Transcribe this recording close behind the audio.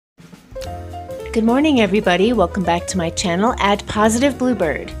Good morning, everybody. Welcome back to my channel at Positive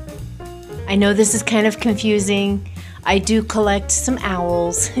Bluebird. I know this is kind of confusing. I do collect some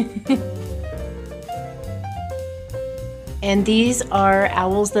owls. And these are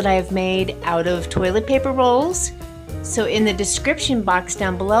owls that I've made out of toilet paper rolls. So in the description box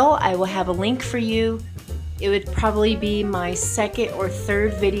down below, I will have a link for you. It would probably be my second or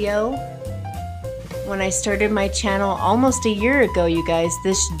third video. When I started my channel almost a year ago, you guys,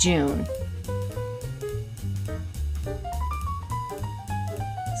 this June.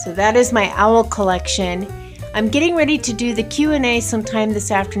 So that is my owl collection. I'm getting ready to do the Q&A sometime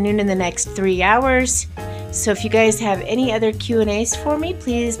this afternoon in the next 3 hours. So if you guys have any other Q&As for me,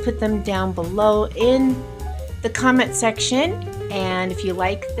 please put them down below in the comment section. And if you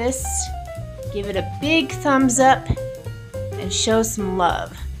like this, give it a big thumbs up and show some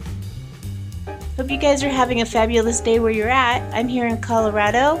love. Hope you guys are having a fabulous day where you're at. I'm here in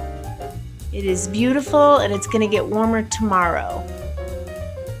Colorado. It is beautiful and it's going to get warmer tomorrow.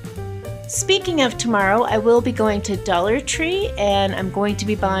 Speaking of tomorrow, I will be going to Dollar Tree and I'm going to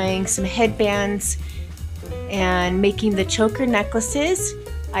be buying some headbands and making the choker necklaces.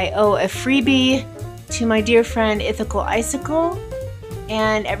 I owe a freebie to my dear friend Ithical Icicle,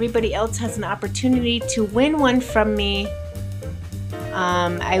 and everybody else has an opportunity to win one from me.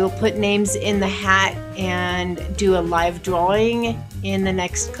 I will put names in the hat and do a live drawing in the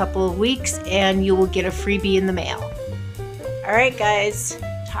next couple of weeks, and you will get a freebie in the mail. Alright guys,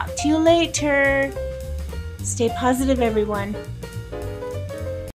 talk to you later. Stay positive, everyone.